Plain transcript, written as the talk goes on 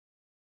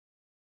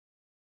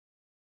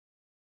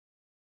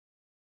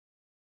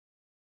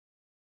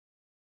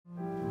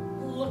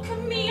look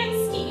at me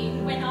and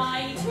skiing when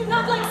I do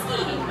not like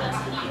skiing, but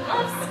he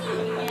loves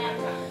skiing,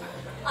 and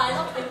I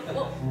love him.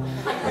 Well,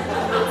 I heard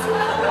about too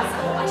cold,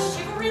 so I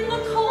shiver in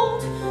the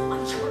cold.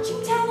 I'm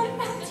charging down a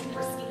mountain,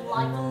 risking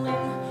life and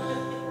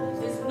limb.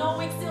 There's no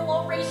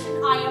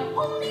exhilaration, I am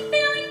only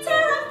feeling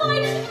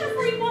terrified, and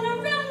everyone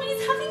around me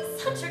is having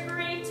such a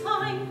great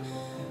time.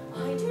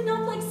 I do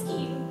not like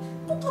skiing,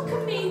 but look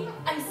at me,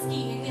 I'm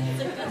skiing.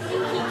 It's a good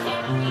thing he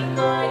can't read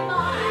my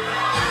mind.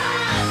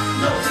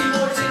 Naughty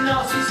boys in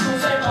nasty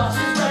schools, they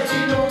masters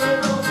breaking all the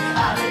rules,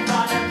 having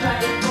fun and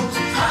playing fools,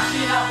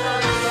 smashing up the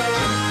room.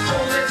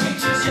 All the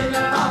teachers in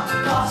the pub,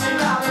 passing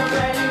round the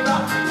ready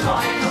run,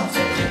 trying not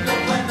to tickle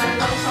when the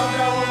lights don't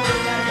go all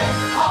in again.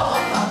 Oh,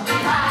 what fun we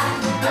had,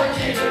 but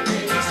did it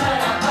really turn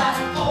out bad?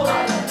 All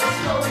I learned at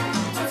school.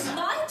 It's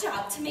my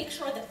job to make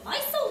sure that my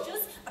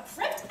soldiers are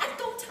prepped at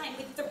go time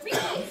with the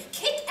really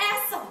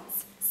kick-ass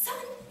songs,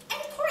 sung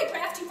and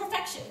choreographed to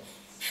perfection.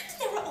 And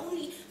there are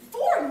only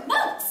 4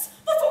 months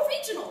before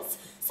regionals.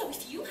 So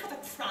if you have a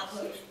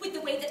problem with the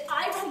way that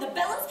I run the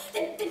bellas,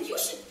 then you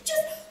should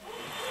just...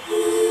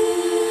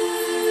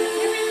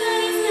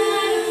 Everybody's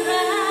not a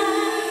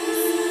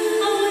prize.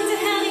 I wonder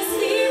how they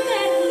sleep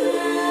at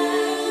night.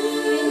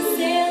 When the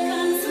sale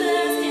comes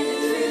first and the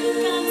truth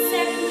comes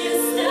second,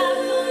 just stop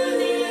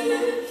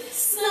believing.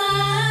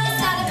 Smile. It's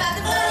not about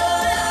the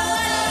money.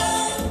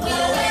 We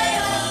away.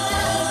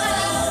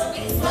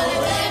 It's money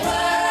when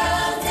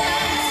world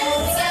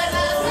dance. We got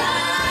about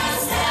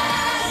price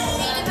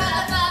tag. Ain't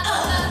about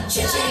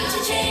cha-ching,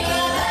 cha-ching.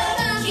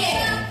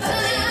 Yeah,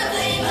 bling,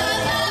 bling,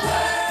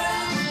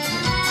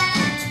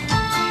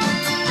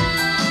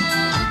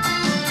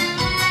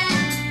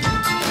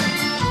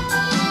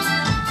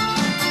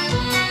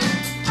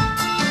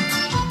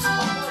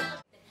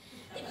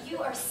 that you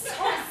are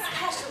so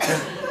special to me.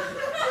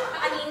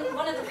 I mean,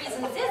 one of the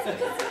reasons is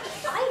because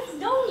I've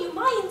known you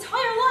my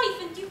entire life,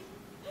 and you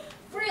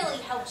really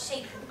helped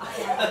shape who I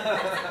am.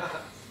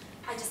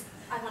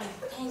 I want to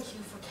thank you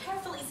for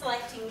carefully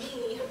selecting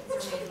me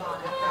as your maid of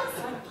honor.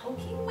 So I'm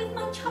poking with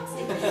my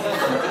chopstick and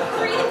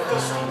creating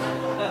fishing.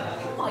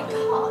 Oh my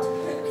god,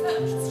 I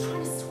think it's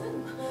trying to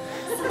swim.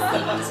 So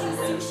eating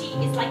sushi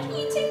is like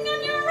eating on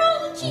your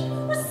own cheek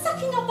or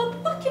sucking up a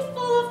bucket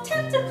full of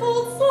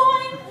tentacled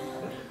slime.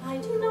 I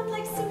do not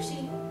like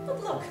sushi,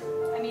 but look,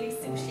 I'm eating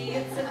sushi.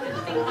 It's a good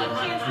thing I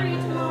can't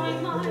read my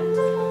mind.